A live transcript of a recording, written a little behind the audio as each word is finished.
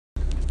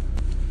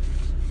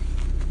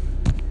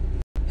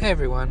Hey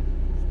everyone,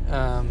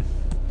 I'm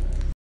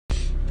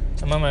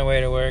on my way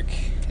to work.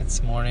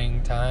 It's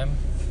morning time,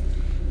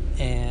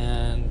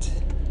 and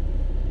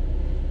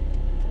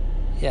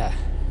yeah,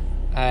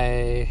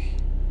 I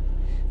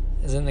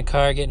was in the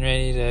car getting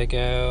ready to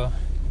go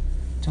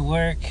to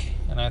work,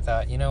 and I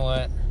thought, you know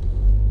what,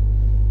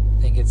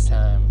 I think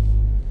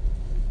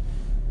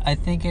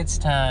it's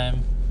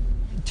time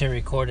to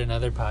record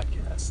another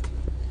podcast.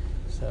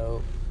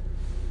 So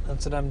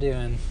that's what I'm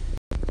doing.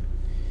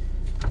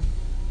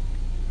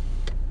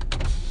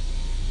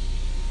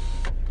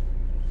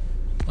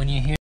 When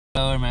you hear me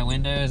lower my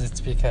windows, it's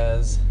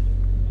because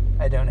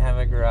I don't have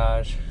a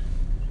garage,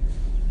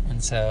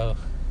 and so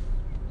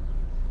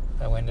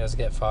my windows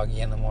get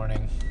foggy in the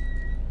morning,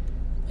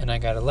 and I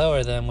gotta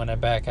lower them when I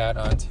back out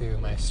onto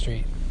my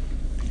street.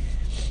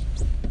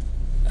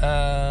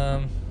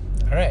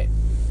 Alright,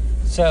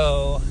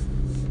 so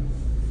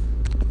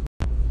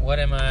why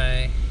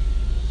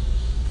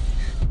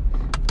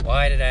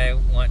did I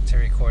want to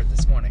record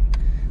this morning?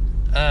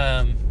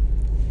 I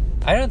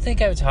don't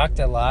think I've talked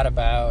a lot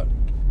about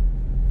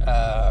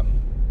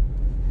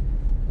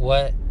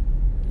what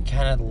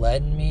kind of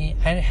led me.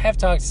 I have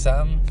talked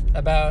some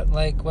about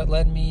what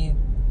led me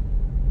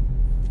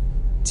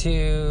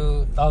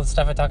to all the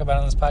stuff I talk about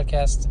on this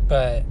podcast,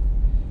 but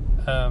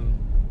I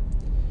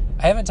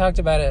haven't talked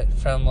about it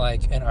from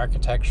an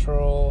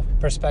architectural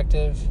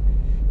perspective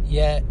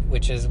yet,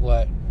 which is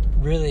what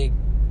really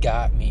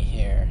got me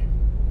here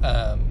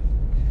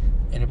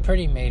in a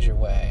pretty major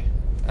way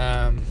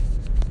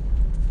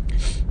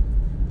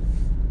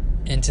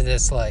into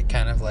this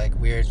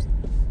weird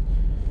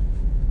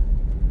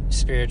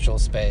spiritual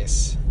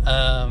space.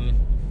 And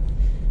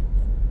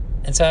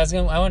so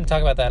I want to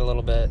talk about that a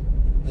little bit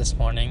this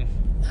morning.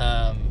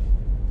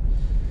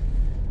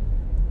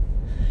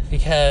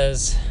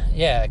 Because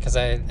I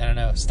don't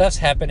know, stuff's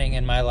happening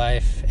in my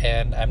life,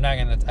 and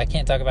I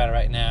can't talk about it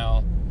right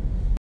now,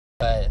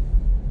 but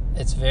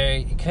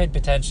it could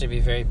potentially be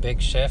very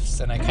big shifts,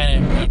 and I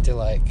kind of need to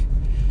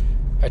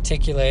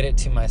articulate it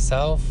to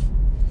myself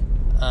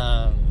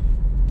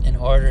in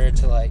order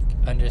to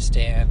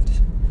understand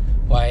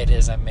why it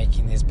is I'm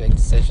making these big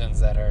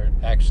decisions that are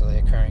actually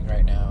occurring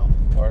right now,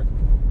 or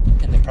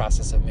in the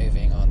process of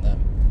moving on them.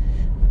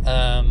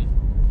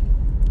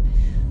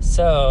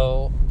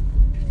 So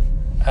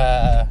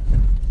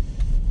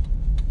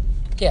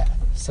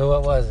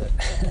what was it?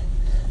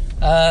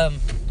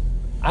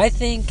 I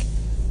think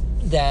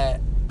that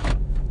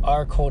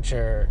our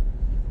culture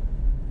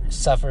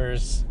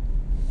suffers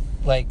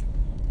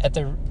at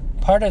the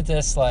part of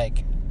this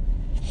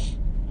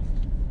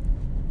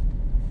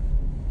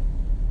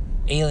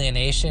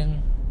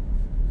alienation.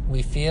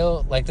 We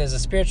feel there's a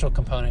spiritual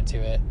component to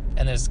it,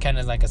 and there's kind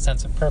of a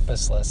sense of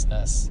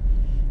purposelessness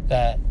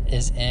that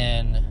is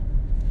in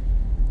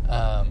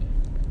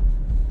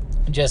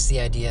just the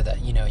idea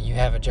that you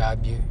have a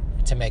job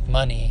to make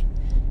money,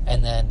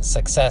 and then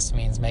success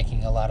means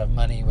making a lot of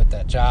money with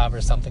that job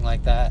or something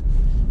like that.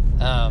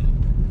 I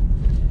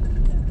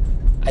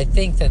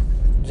think that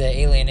the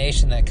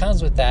alienation that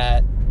comes with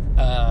that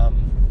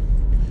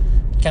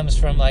comes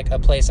from a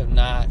place of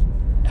not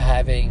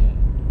having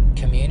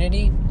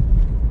community.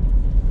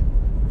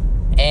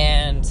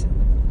 And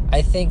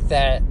I think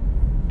that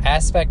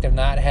aspect of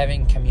not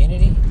having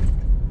community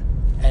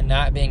and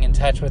not being in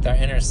touch with our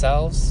inner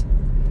selves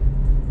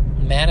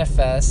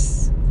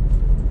manifests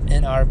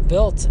in our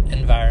built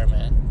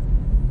environment,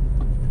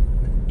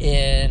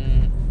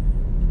 in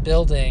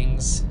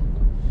buildings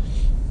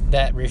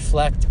that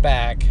reflect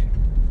back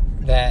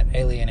that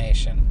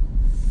alienation,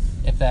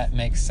 if that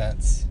makes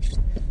sense.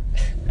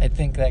 I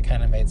think that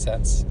kind of made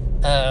sense.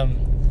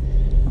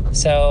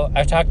 So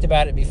I've talked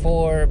about it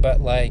before, but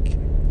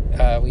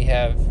we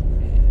have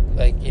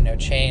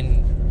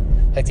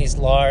these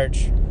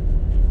large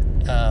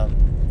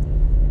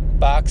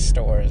box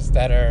stores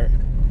that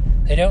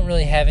they don't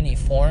really have any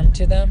form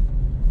to them.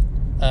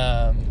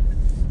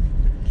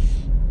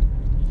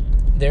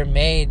 They're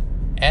made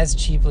as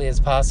cheaply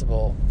as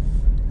possible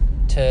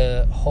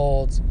to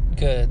hold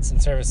goods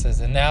and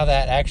services, and now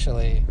that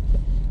actually,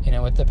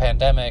 with the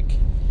pandemic,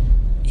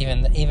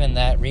 even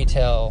that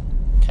retail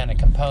kind of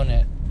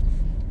component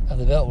of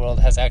the built world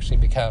has actually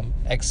become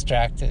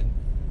extracted.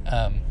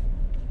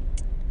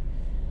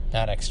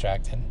 Not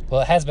extracted.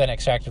 Well, it has been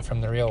extracted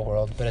from the real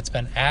world, but it's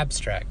been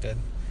abstracted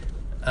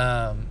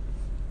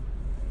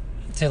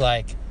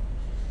to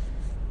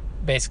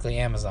basically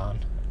Amazon.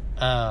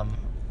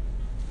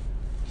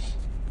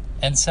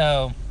 And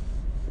so,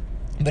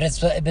 but it's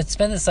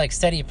been this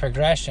steady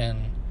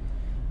progression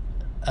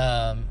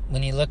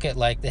when you look at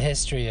the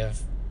history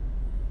of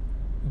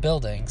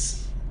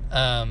buildings,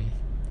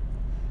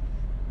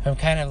 from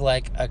kind of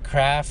a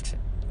craft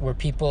where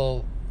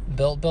people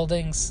built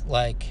buildings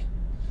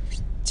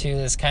to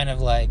this kind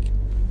of I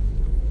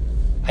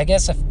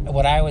guess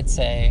what I would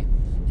say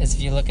is,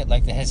 if you look at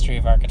the history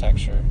of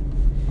architecture,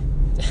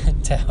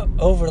 to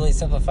overly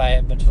simplify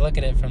it, but to look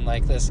at it from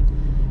this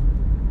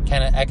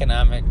kind of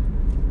economic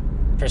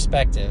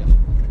perspective,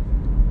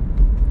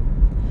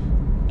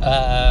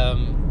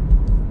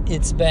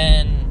 it's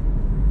been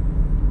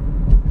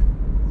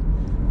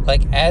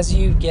like, as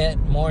you get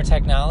more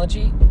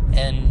technology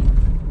and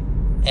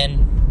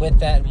with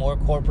that more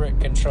corporate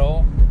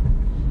control,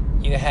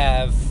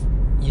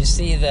 you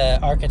see the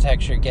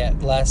architecture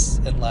get less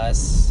and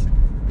less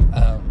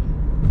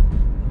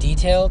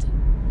detailed,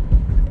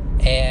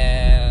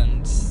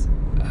 and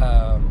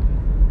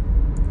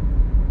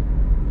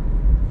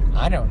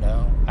I don't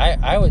know,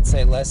 I would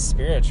say less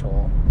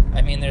spiritual.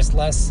 I mean, there's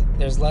less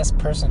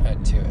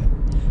personhood to it.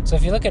 So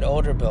if you look at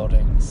older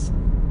buildings,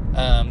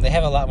 they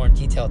have a lot more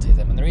detail to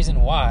them, and the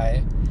reason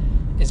why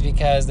is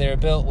because they were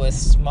built with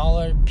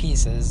smaller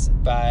pieces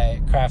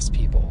by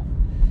craftspeople.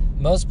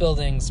 Most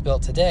buildings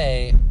built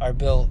today are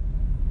built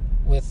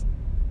with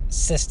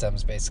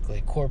systems,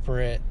 basically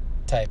corporate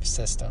type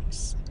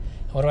systems.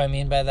 What do I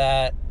mean by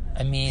that?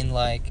 I mean,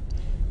 like,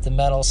 the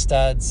metal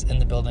studs in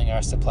the building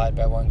are supplied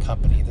by one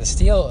company. The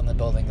steel in the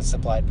building is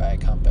supplied by a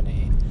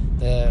company.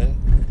 The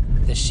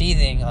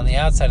sheathing on the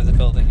outside of the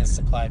building is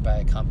supplied by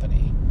a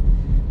company.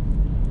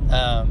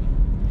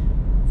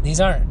 These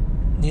are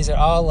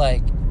all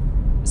like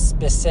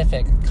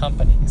specific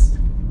companies.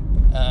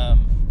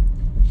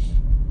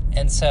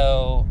 And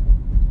so,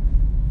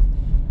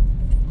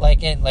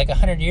 like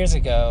 100 years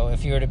ago,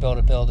 if you were to build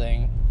a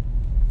building,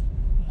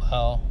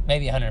 well,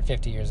 maybe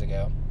 150 years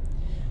ago,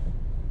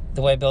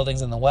 the way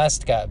buildings in the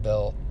West got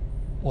built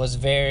was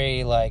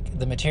very, like,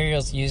 the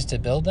materials used to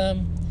build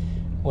them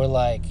were,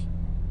 like,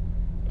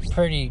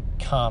 pretty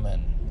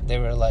common. They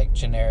were, like,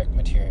 generic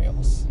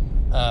materials.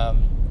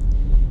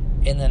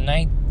 In the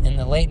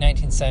late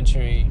 19th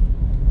century,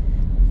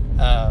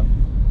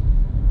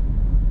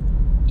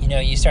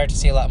 you start to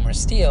see a lot more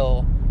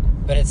steel,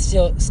 but it's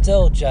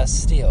still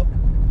just steel.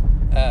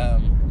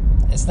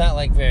 It's not,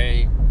 like,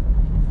 very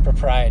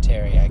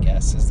proprietary, I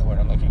guess, is the word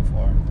I'm looking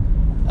for.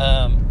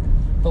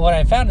 But what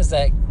I found is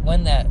that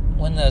when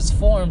those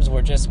forms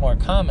were just more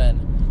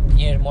common,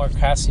 you had more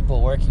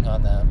craftspeople working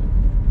on them.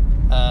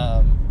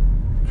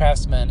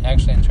 Craftsmen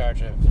actually in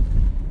charge of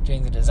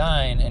doing the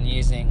design and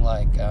using,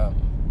 like,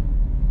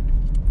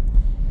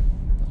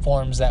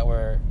 forms that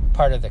were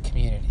part of the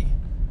community.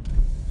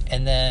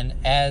 And then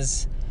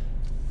as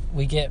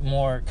we get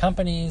more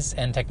companies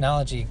and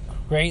technology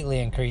greatly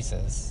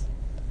increases,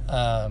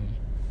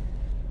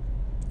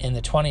 in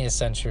the 20th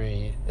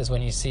century is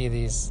when you see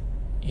these,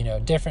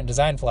 different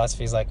design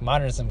philosophies like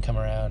modernism come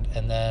around,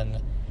 and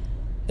then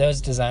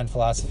those design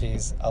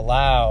philosophies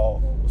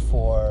allow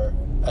for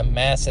a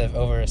massive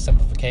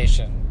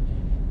oversimplification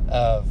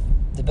of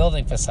the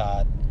building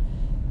facade,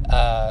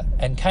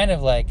 and kind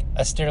of like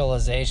a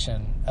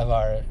sterilization of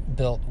our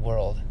built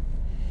world.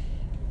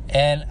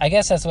 And I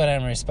guess that's what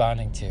I'm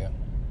responding to,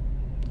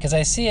 because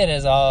I saw it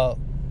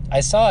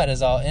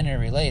as all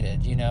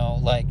interrelated,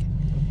 like,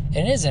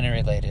 it is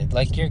interrelated.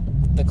 Like,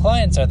 the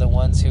clients are the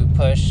ones who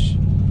push,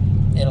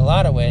 in a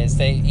lot of ways.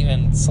 They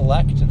even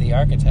select the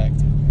architect.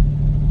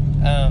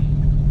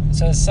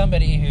 So as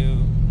somebody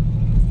who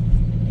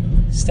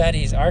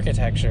studies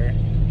architecture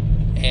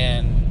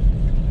and,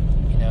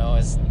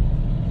 has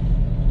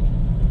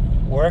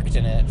worked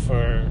in it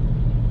for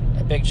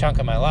a big chunk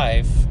of my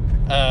life,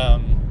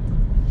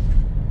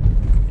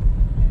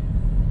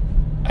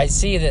 I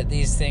see that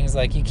these things,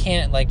 like, you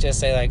can't, like, just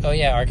say, like, oh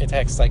yeah,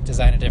 architects, like,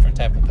 design a different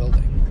type of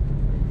building,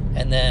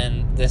 and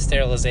then the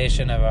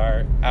sterilization of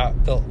our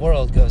outbuilt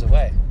world goes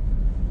away,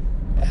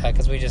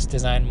 because we just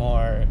design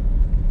more,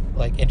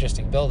 like,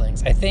 interesting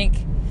buildings. I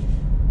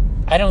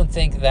don't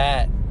think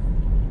that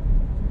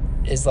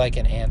is, like,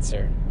 an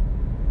answer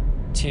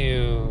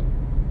to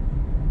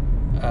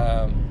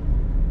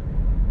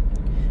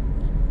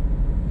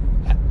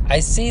I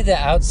see the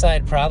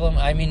outside problem.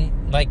 I mean,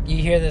 like, you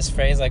hear this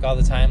phrase, like, all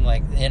the time,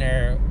 like,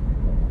 inner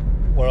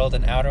world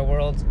and outer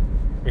world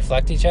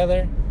reflect each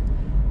other.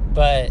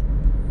 But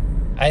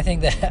I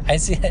think that I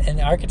see it in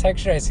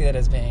architecture, I see that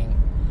as being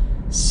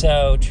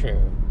so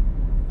true.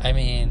 I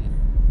mean,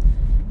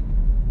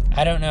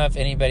 I don't know if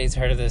anybody's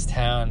heard of this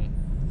town.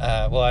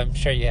 Well, I'm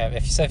sure you have.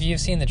 If you've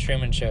seen The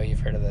Truman Show,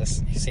 you've heard of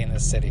this. You've seen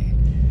this city.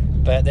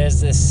 But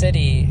there's this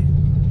city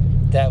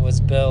that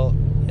was built,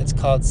 it's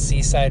called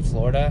Seaside,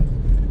 Florida.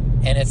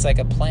 And it's like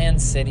a planned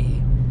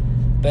city,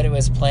 but it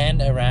was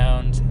planned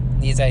around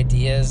these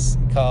ideas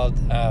called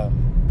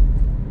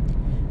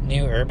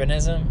new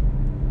urbanism.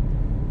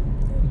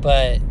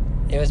 But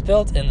it was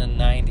built in the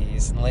late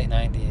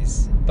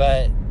 90s.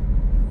 But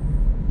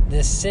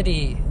this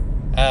city,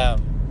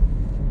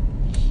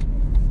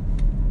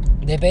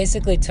 they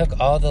basically took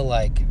all the,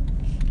 like,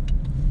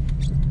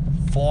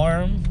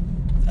 form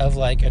of,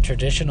 like, a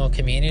traditional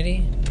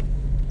community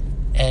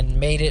and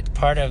made it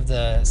part of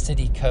the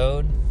city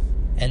code.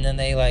 And then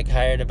they, like,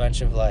 hired a bunch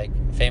of, like,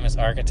 famous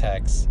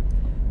architects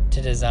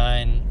to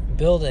design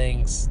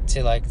buildings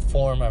to, like,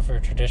 form of a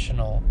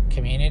traditional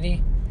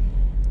community.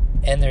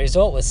 And the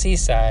result was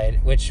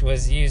Seaside, which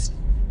was used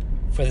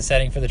for the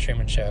setting for The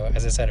Truman Show,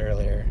 as I said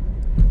earlier.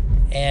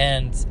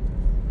 And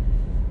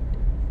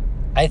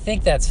I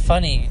think that's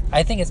funny.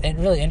 I think it's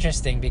really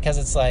interesting because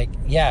it's like,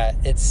 yeah,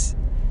 it's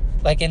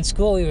like in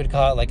school we would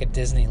call it like a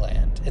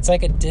Disneyland. It's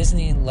like a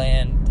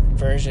Disneyland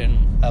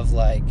version of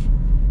like,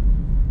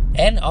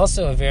 and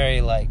also a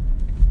very like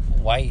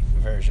white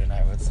version,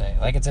 I would say.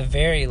 Like it's a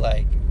very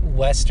like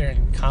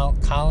Western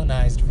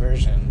colonized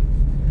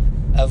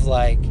version of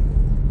like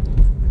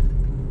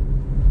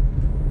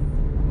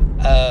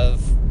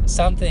of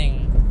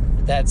something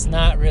that's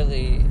not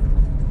really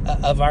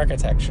of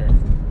architecture,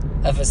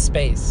 of a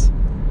space.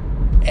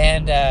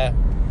 And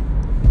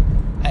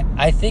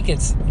I think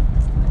it's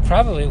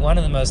probably one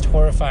of the most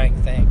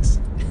horrifying things.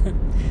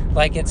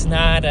 Like it's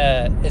not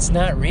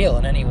real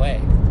in any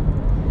way.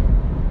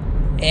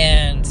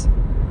 And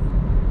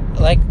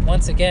like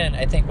once again,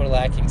 I think we're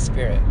lacking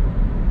spirit.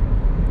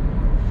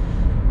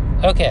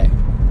 Okay.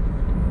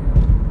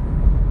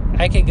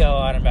 I could go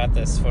on about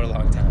this for a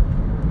long time.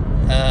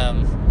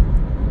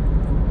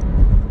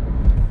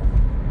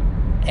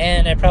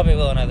 And I probably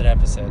will in other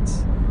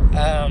episodes.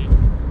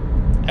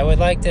 I would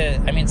like to,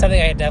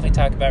 something I could definitely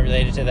talk about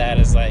related to that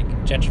is like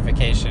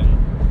gentrification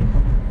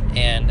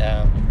and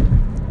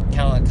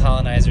kind of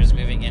colonizers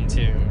moving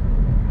into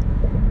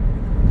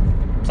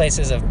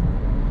places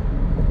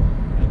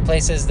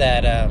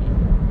that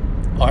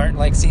aren't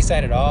like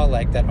seaside at all,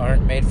 like that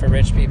aren't made for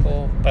rich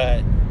people,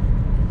 but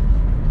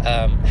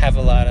have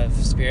a lot of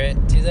spirit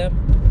to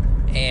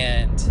them,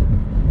 and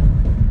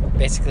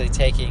basically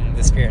taking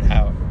the spirit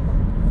out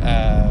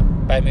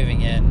by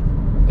moving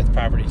in with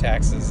property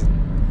taxes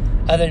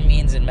and other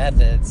means and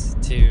methods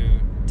to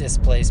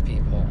displace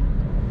people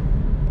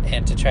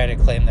and to try to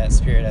claim that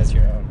spirit as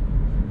your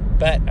own.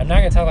 But I'm not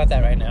going to talk about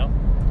that right now.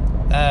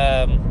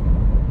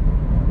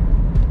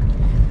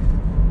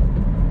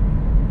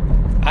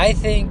 I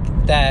think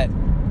that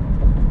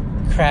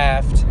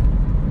craft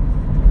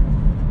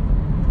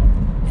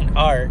and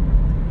art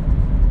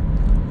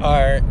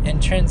are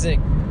intrinsic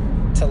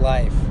to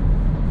life.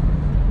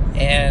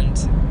 And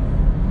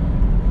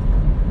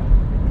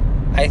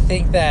I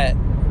think that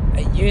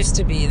it used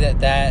to be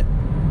that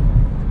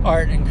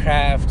art and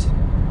craft,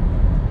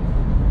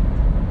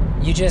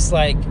 you just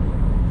like,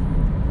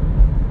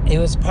 it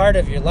was part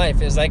of your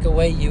life. It was like a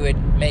way you would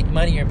make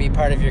money or be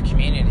part of your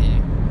community,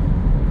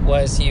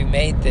 was you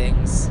made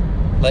things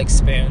like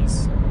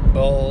spoons,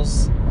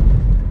 bowls,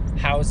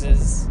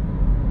 houses.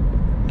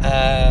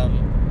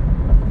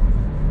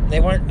 They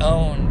weren't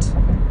owned.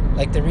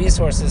 Like the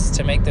resources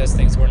to make those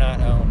things were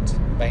not owned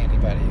by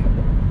anybody.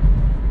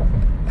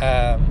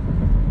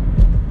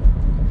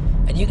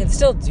 And you can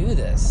still do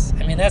this.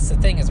 I mean, that's the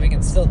thing, is we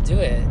can still do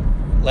it.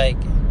 Like,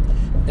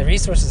 the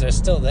resources are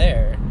still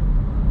there.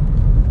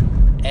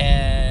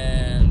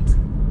 And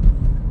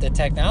the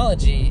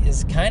technology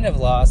is kind of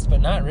lost,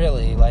 but not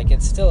really. Like,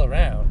 it's still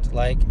around.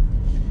 Like,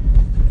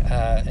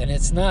 and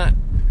it's not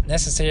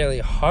necessarily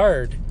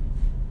hard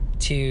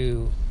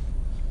to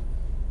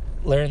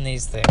learn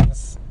these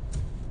things.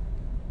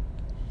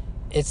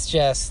 It's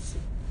just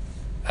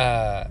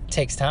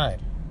takes time,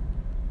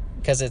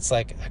 because it's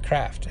like a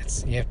craft.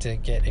 You have to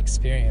get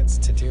experience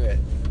to do it.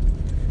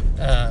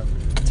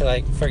 To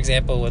like, for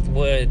example, with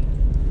wood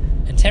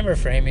and timber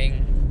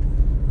framing,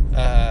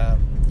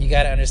 you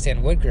got to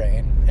understand wood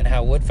grain and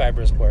how wood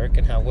fibers work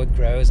and how wood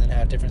grows and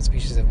how different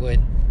species of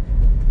wood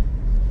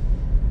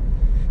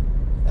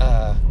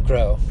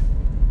grow,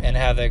 and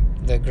how the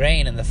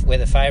grain and the way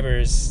the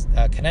fibers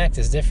connect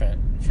is different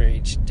for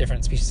each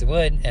different species of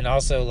wood, and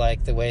also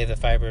like the way the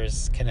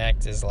fibers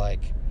connect is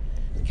like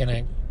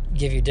gonna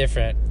give you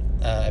different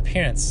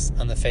appearance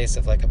on the face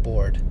of like a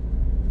board.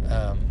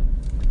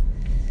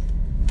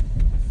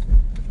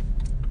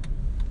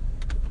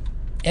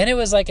 And it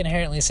was like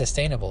inherently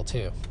sustainable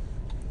too.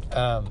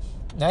 Not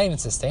even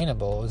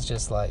sustainable, it was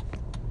just like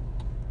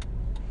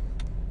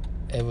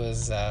it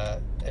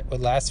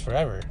would last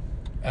forever.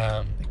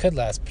 It could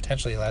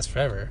potentially last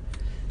forever.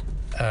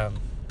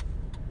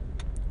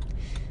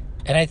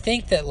 And I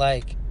think that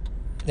like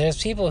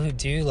there's people who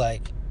do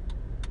like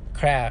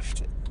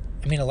craft.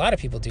 I mean, a lot of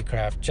people do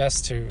craft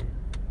just to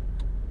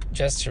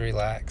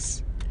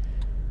relax.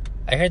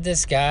 I heard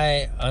this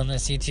guy on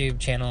this YouTube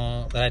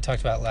channel that I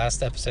talked about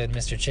last episode,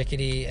 Mr.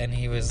 Chickadee, and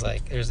he was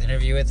like, there was an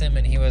interview with him,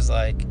 and he was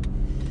like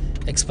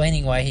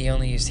explaining why he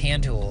only used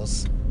hand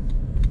tools.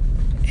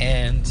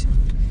 And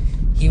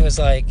he was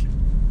like,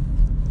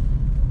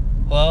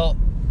 well,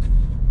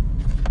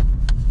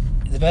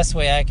 the best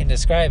way I can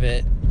describe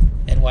it,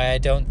 and why I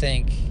don't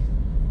think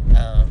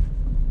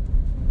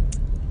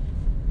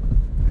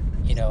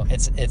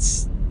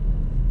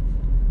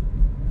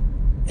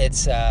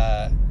it's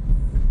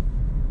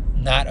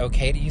not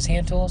okay to use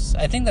hand tools.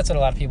 I think that's what a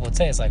lot of people would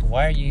say. It's like,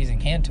 why are you using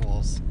hand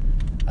tools?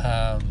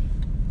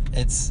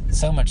 It's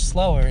so much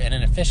slower and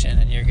inefficient,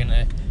 and you're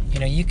gonna,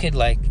 you could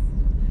like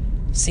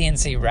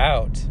CNC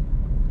route,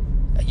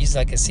 use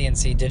like a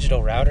CNC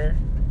digital router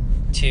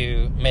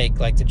to make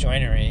like the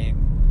joinery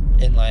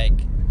in like,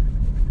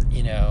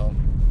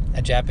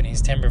 a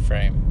Japanese timber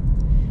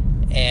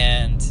frame.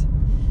 And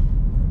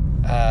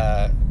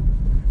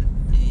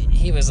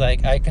he was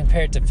like, I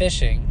compared to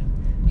fishing.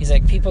 He's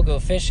like, people go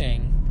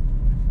fishing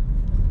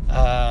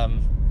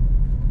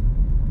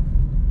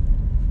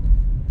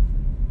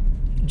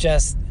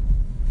just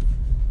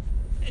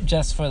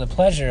for the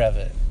pleasure of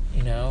it,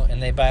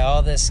 and they buy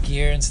all this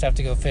gear and stuff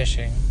to go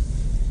fishing,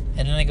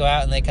 and then they go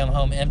out and they come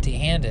home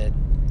empty-handed,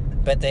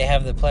 but they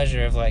have the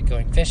pleasure of like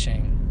going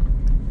fishing.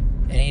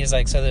 And he's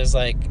like, so there's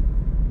like,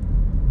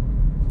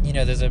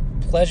 there's a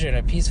pleasure and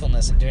a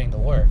peacefulness in doing the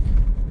work.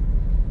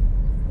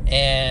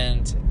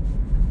 And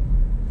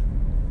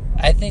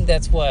I think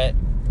that's what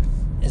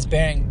is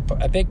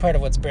a big part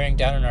of what's bearing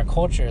down in our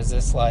culture is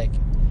this like,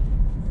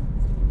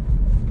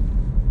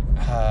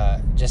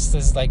 just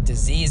this like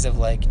disease of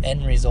like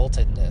end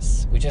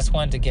resultedness. We just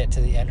want to get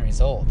to the end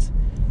result.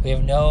 We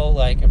have no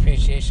like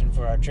appreciation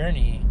for our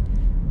journey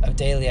of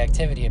daily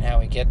activity and how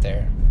we get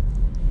there.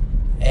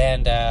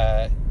 And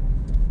I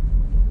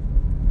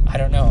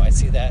don't know. I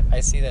see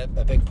that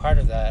a big part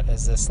of that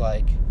is this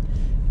like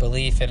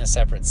belief in a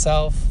separate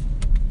self,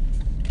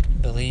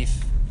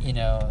 belief,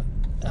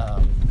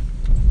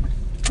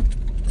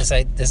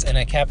 this in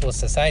a capitalist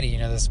society,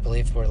 this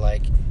belief where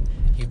like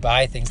you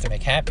buy things to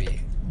make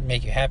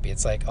you happy.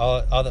 It's like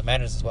all that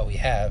matters is what we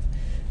have,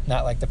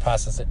 not like the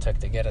process it took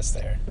to get us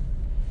there.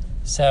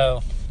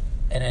 So,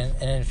 and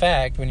in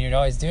fact, when you're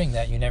always doing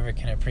that, you never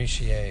can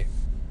appreciate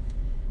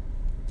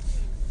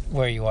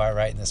where you are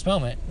right in this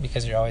moment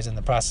because you're always in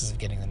the process of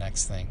getting the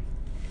next thing.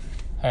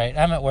 All right,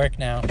 I'm at work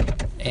now,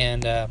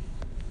 and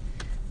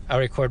I'll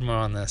record more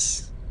on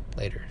this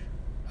later,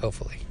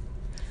 hopefully.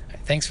 All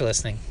right, thanks for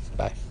listening.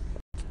 Bye.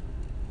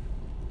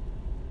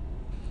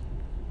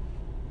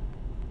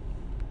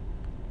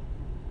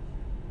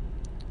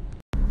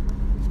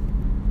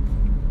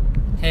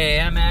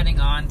 Hey, I'm adding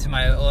on to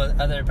my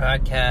other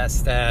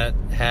podcast that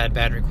had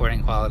bad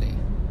recording quality.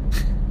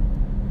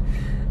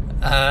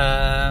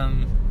 I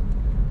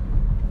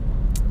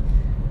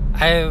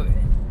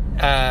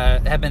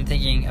have been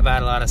thinking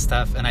about a lot of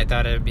stuff, and I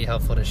thought it would be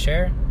helpful to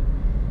share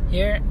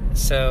here.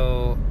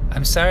 So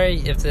I'm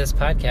sorry if this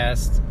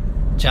podcast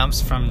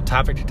jumps from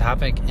topic to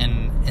topic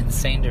in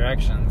insane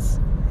directions,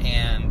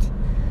 and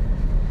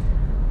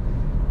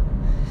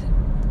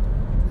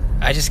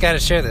I just got to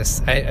share this.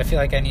 I feel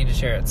like I need to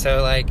share it.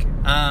 So, like,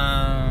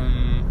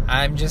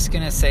 I'm just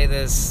going to say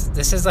this.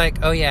 This is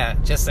like, I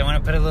want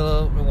to put a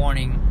little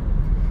warning.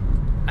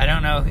 I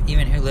don't know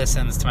even who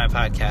listens to my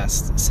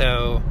podcast.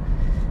 So,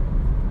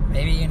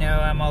 maybe,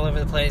 I'm all over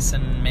the place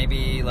and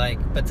maybe,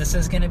 but this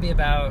is going to be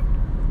about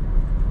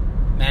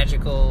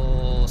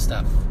magical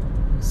stuff.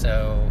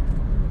 So,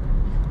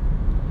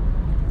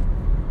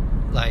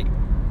 like,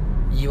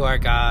 you are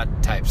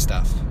God type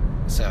stuff.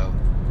 So,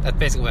 that's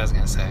basically what I was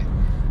going to say.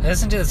 I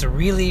listened to this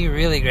really,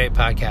 really great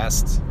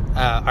podcast,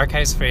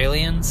 Archives for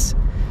Aliens.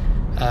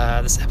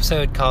 This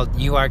episode called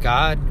You Are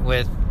God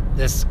with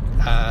this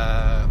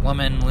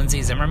woman,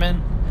 Lindsay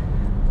Zimmerman,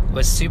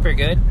 was super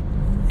good.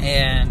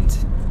 And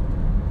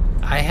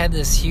I had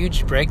this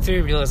huge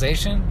breakthrough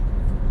realization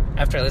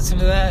after I listened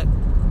to that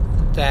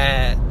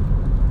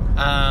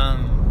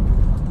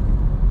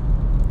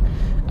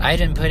I'd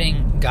been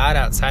putting God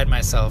outside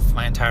myself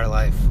my entire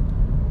life,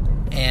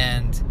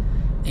 and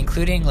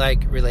including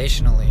like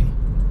relationally.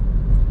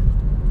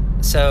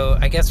 So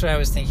I guess what I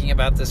was thinking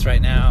about this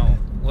right now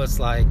was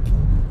like,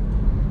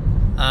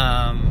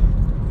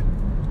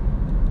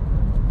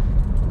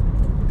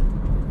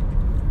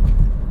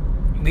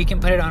 we can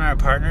put it on our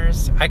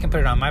partners. I can put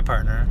it on my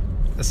partner.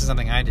 This is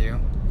something I do.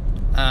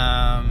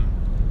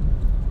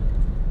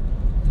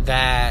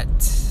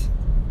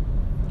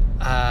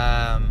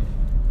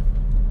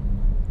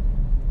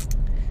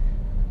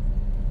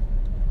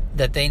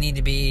 That they need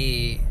to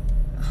be,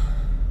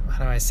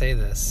 how do I say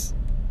this?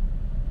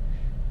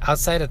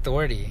 Outside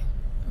authority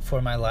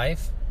for my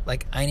life.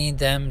 Like, I need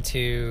them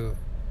to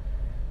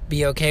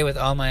be okay with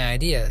all my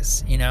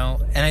ideas,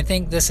 And I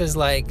think this is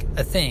like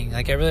a thing.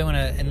 Like, I really want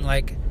to, and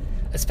like,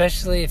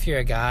 especially if you're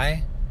a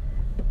guy,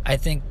 I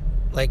think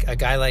like a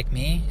guy like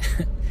me,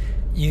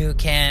 you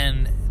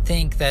can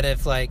think that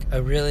if like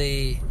a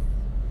really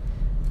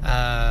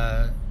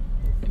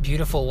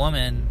beautiful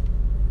woman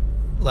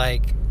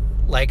like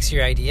likes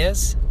your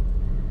ideas,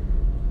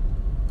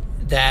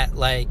 that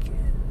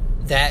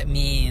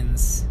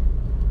means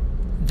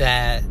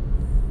that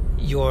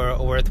you're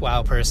a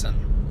worthwhile person.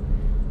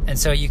 And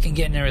so you can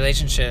get in a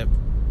relationship,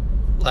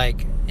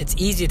 like, it's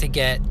easy to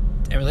get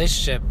in a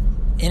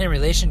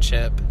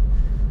relationship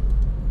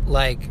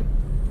like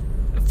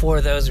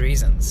for those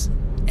reasons,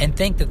 and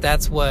think that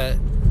that's what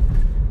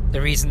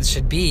the reasons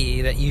should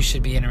be, that you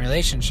should be in a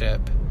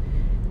relationship.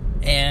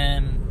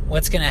 And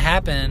what's going to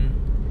happen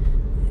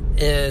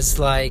is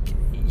like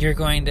you're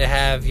going to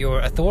have your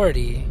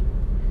authority,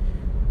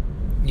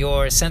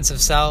 your sense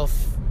of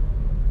self,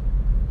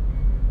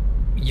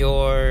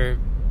 your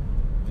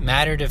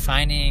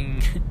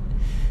matter-defining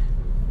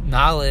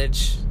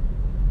knowledge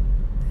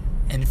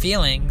and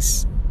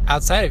feelings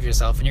outside of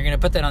yourself, and you're going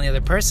to put that on the other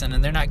person,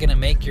 and they're not going to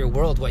make your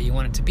world what you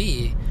want it to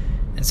be.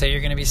 And so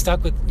you're going to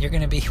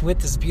be with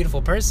this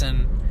beautiful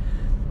person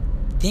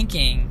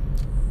thinking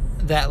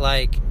that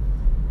like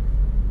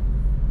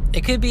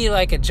it could be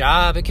like a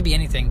job, it could be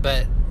anything,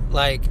 but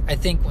like I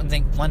think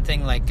one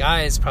thing like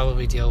guys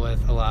probably deal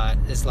with a lot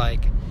is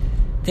like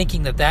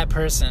thinking that that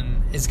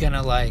person is going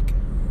to like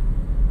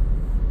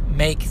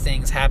make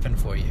things happen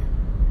for you.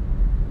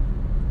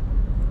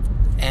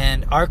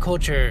 And our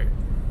culture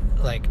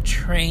like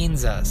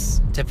trains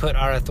us to put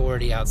our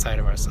authority outside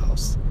of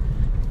ourselves.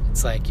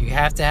 It's like you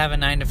have to have a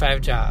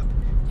 9-to-5 job.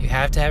 You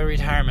have to have a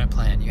retirement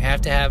plan. You have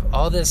to have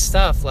all this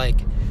stuff, like,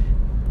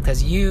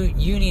 because you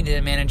need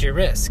to manage your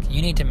risk.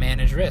 You need to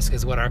manage risk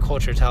is what our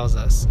culture tells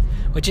us,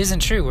 which isn't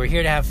true. We're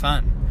here to have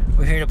fun.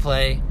 We're here to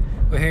play.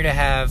 We're here to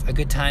have a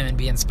good time and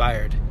be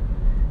inspired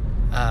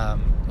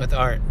with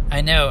art.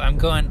 I know I'm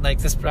going like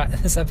this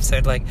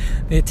episode, like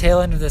the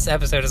tail end of this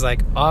episode is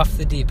like off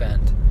the deep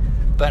end,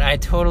 but I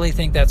totally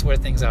think that's where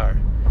things are,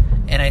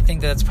 and I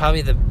think that's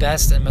probably the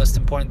best and most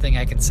important thing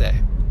I can say.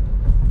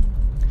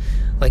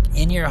 Like,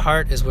 in your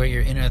heart is where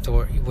your inner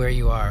authority, where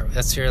you are.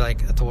 That's your,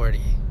 like,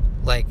 authority.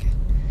 Like,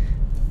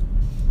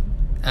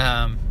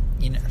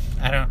 you know,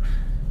 I don't,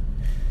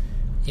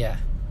 yeah.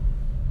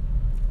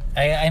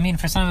 I mean,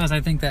 for some of us,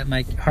 I think that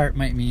my heart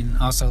might mean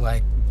also,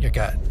 like, your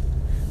gut.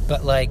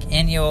 But, like,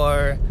 in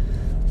your,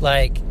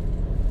 like,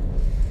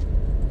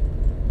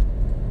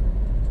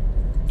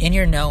 in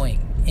your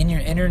knowing, in your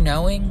inner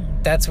knowing,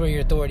 that's where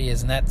your authority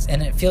is.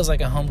 And it feels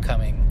like a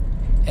homecoming.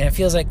 And it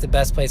feels like the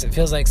best place. It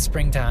feels like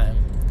springtime.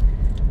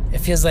 It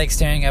feels like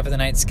staring up at the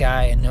night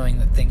sky and knowing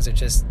that things are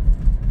just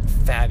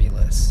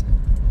fabulous.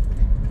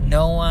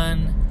 No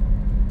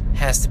one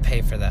has to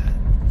pay for that.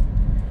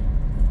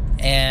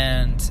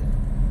 And,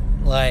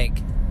 like,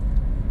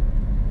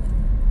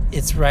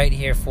 it's right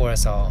here for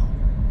us all.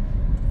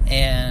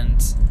 And,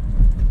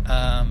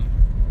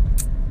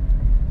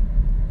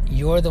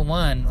 you're the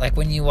one, like,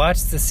 when you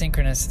watch the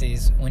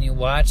synchronicities, when you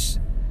watch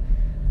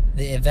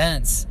the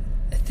events,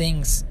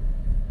 things,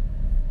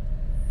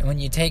 when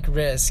you take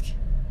risk,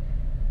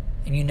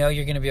 and you know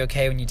you're going to be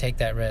okay when you take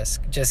that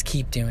risk, just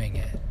keep doing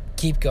it.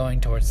 Keep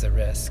going towards the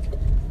risk.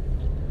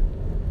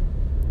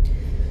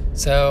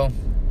 So,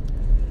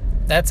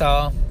 that's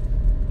all.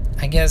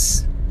 I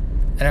guess,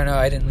 I don't know,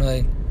 I didn't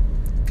really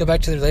go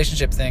back to the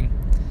relationship thing.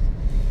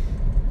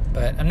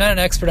 But I'm not an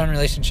expert on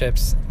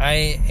relationships.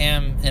 I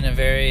am in a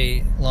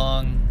very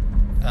long,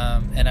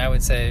 and I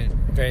would say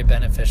very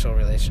beneficial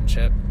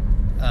relationship.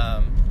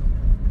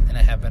 And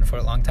I have been for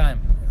a long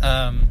time.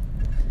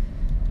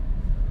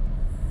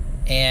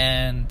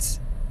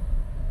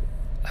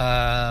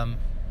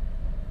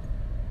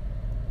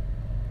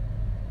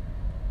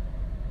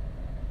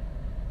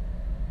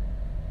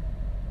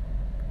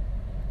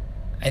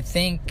 I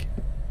think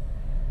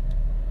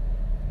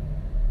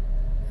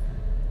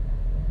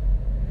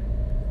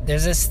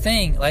there's this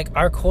thing, like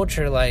our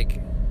culture, like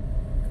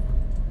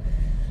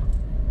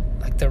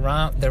the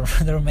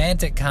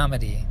romantic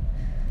comedy,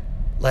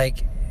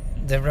 like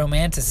the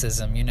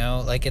romanticism, you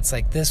know, like it's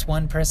like this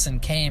one person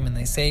came and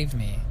they saved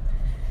me.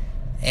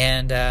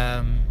 And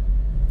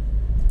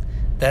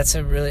that's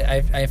a really,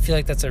 I feel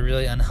like that's a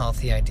really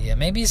unhealthy idea.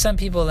 Maybe some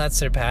people that's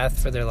their path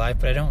for their life,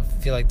 but I don't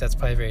feel like that's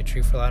probably very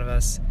true for a lot of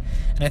us.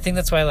 And I think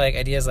that's why like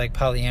ideas like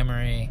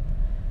polyamory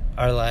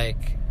are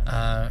like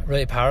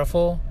really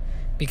powerful,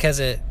 because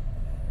it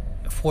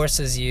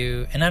forces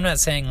you, and I'm not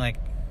saying like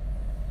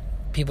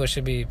people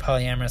should be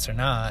polyamorous or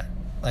not,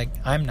 like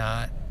I'm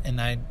not, and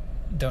I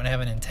don't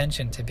have an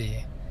intention to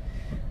be,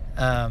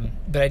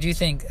 but I do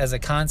think as a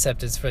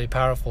concept it's really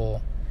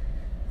powerful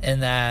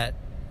in that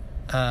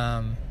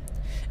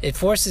it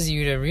forces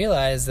you to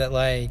realize that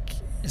like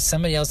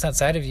somebody else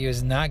outside of you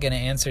is not going to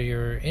answer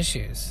your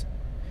issues.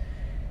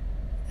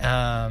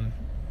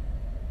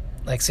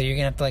 Like, so you're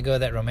going to have to let go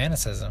of that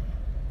romanticism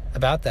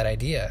about that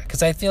idea.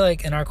 Because I feel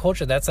like in our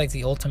culture, that's like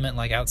the ultimate,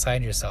 like,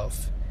 outside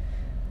yourself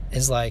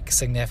is like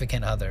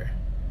significant other.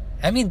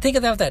 I mean, think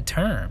about that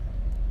term.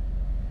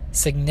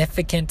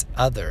 Significant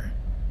other.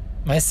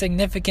 My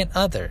significant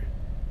other.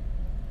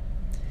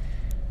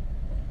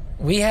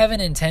 We have an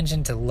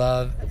intention to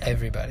love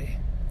everybody.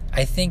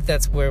 I think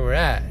that's where we're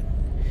at.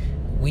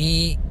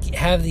 We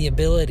have the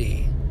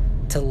ability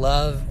to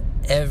love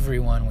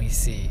everyone we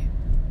see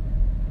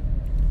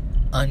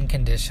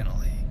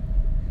unconditionally.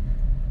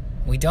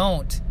 We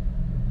don't,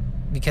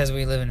 because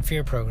we live in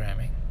fear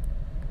programming.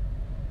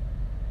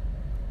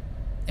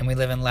 And we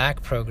live in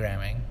lack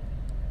programming.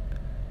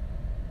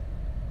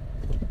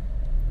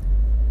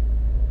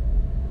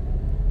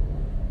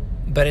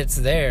 But it's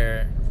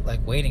there,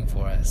 like, waiting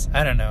for us.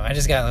 I don't know. I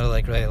just got little,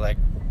 like, really, like,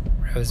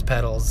 rose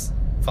petals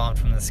falling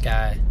from the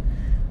sky.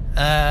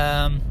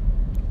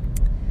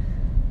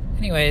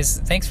 Anyways,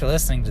 thanks for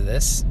listening to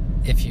this,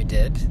 if you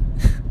did.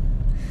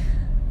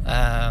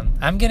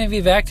 I'm going to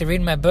be back to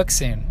reading my book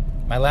soon.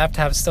 My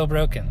laptop's still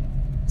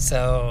broken.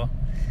 So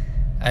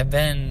I've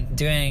been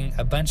doing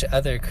a bunch of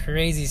other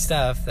crazy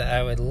stuff that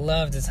I would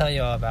love to tell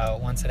you all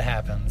about once it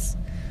happens.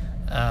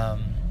 I'll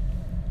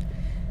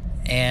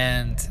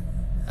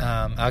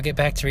get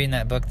back to reading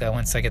that book, though,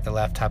 once I get the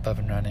laptop up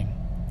and running.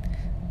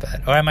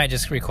 Or I might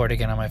just record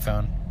again on my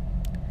phone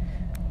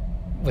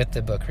with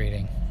the book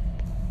reading.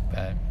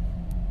 But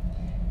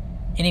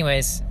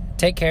anyways,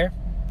 take care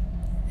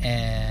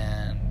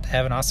and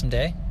have an awesome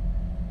day.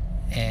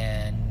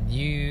 And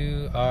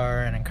you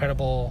are an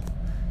incredible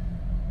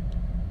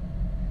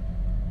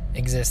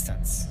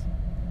existence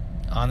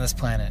on this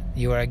planet.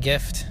 You are a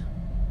gift.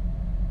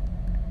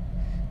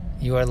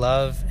 You are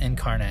love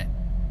incarnate.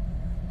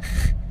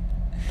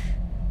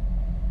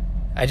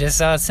 I just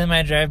saw a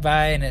semi drive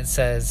by and it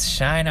says,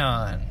 "Shine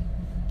on."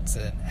 It's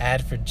an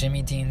ad for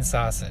Jimmy Dean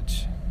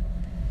sausage.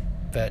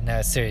 But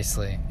no,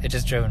 seriously, it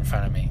just drove in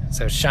front of me.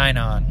 So shine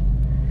on.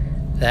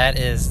 That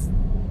is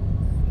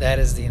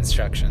the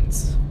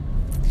instructions.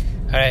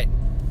 All right,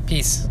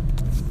 peace.